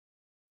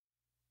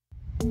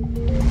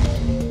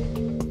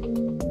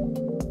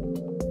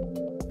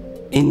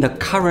In the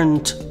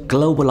current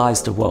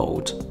globalized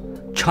world,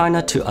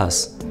 China to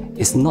us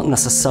is not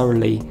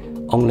necessarily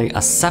only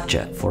a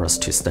subject for us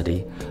to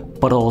study,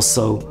 but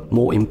also,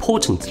 more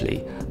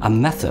importantly, a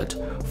method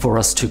for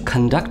us to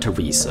conduct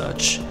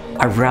research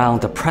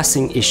around the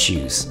pressing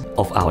issues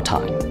of our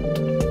time.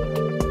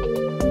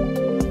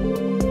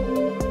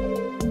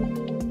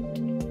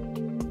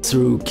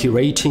 Through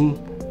curating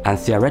and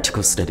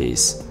theoretical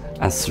studies,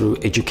 and through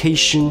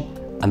education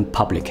and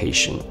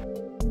publication,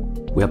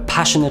 we are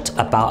passionate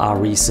about our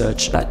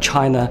research that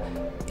China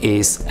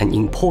is an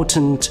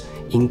important,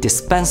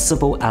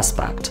 indispensable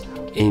aspect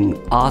in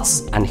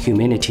arts and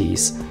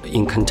humanities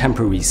in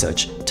contemporary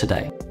research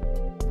today.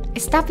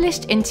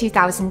 Established in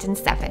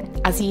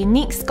 2007 as a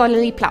unique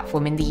scholarly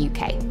platform in the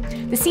UK,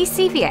 the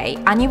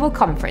CCVA annual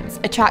conference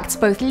attracts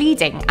both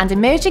leading and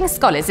emerging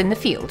scholars in the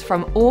field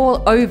from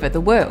all over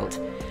the world.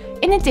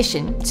 In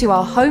addition to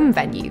our home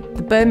venue,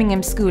 the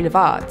Birmingham School of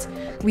Art,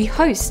 we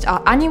host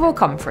our annual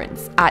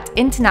conference at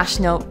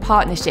international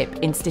partnership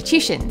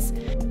institutions.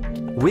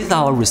 With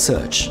our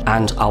research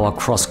and our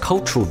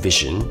cross-cultural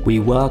vision, we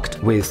worked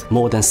with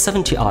more than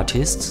 70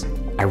 artists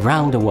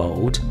around the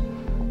world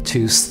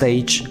to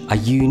stage a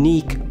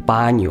unique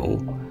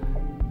biennial,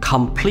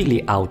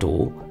 completely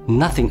outdoor,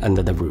 nothing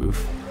under the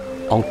roof,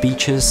 on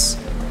beaches,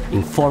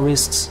 in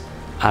forests,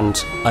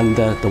 and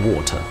under the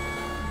water.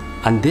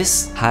 And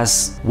this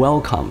has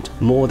welcomed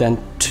more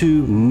than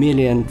 2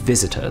 million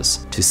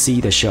visitors to see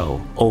the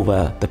show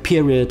over the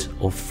period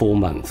of 4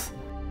 months.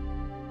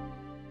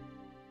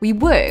 We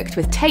worked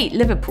with Tate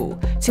Liverpool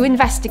to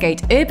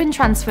investigate urban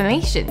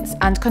transformations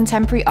and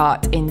contemporary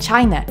art in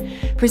China,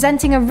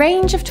 presenting a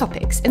range of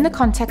topics in the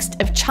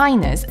context of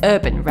China's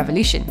urban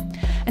revolution,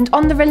 and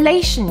on the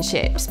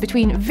relationships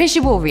between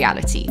visual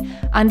reality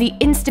and the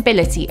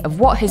instability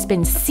of what has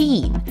been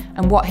seen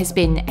and what has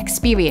been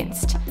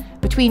experienced,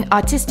 between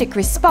artistic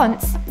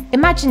response,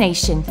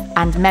 imagination,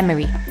 and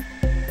memory.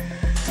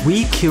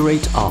 We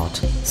curate art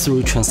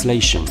through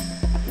translation,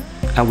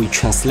 and we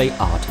translate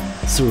art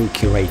through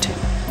curating.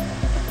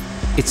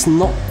 It's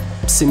not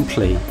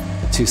simply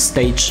to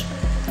stage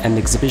an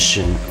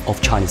exhibition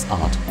of Chinese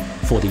art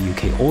for the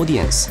UK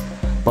audience,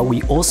 but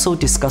we also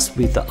discuss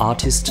with the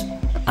artists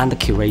and the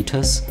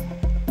curators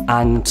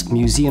and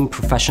museum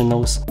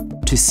professionals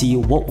to see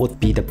what would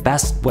be the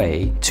best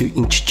way to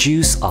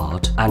introduce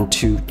art and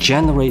to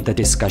generate the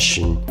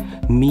discussion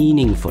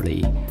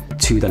meaningfully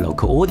to the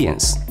local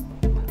audience.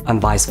 And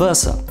vice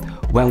versa,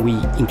 when we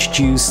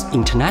introduce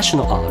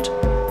international art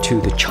to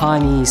the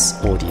Chinese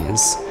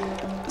audience,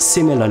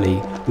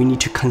 similarly, we need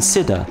to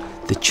consider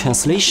the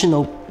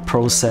translational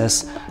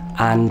process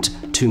and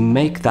to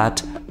make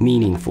that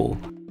meaningful.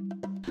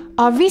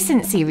 Our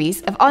recent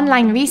series of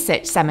online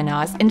research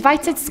seminars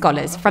invited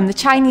scholars from the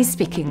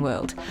Chinese-speaking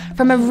world,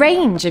 from a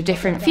range of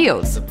different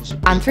fields,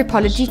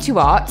 anthropology to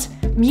art,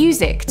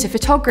 music to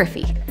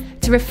photography,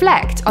 to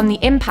reflect on the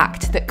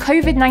impact that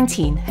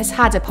COVID-19 has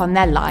had upon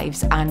their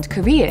lives and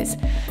careers,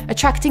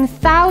 attracting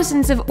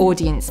thousands of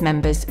audience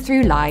members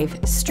through live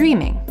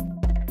streaming.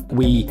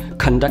 We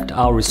conduct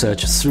our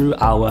research through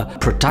our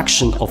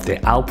production of the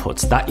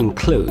outputs that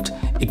include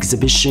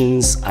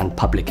exhibitions and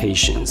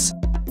publications.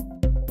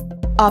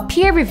 Our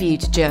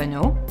peer-reviewed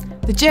journal,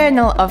 the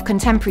Journal of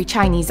Contemporary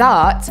Chinese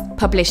Art,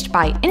 published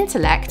by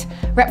Intellect,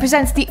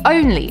 represents the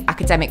only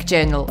academic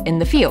journal in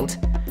the field.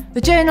 The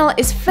journal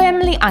is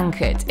firmly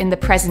anchored in the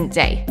present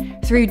day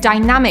through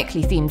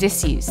dynamically themed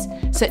issues,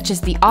 such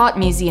as the art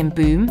museum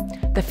boom,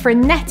 the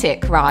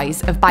frenetic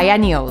rise of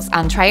biennials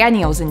and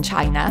triennials in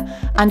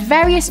China, and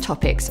various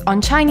topics on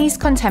Chinese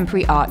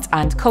contemporary art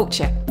and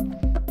culture.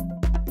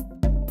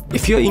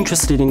 If you're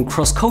interested in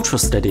cross-cultural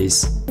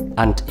studies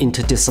and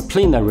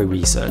interdisciplinary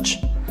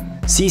research,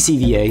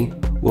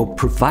 CCVA will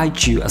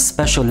provide you a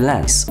special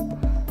lens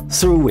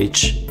through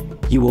which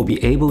you will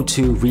be able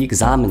to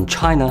re-examine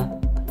China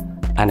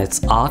and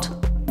its art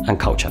and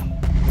culture.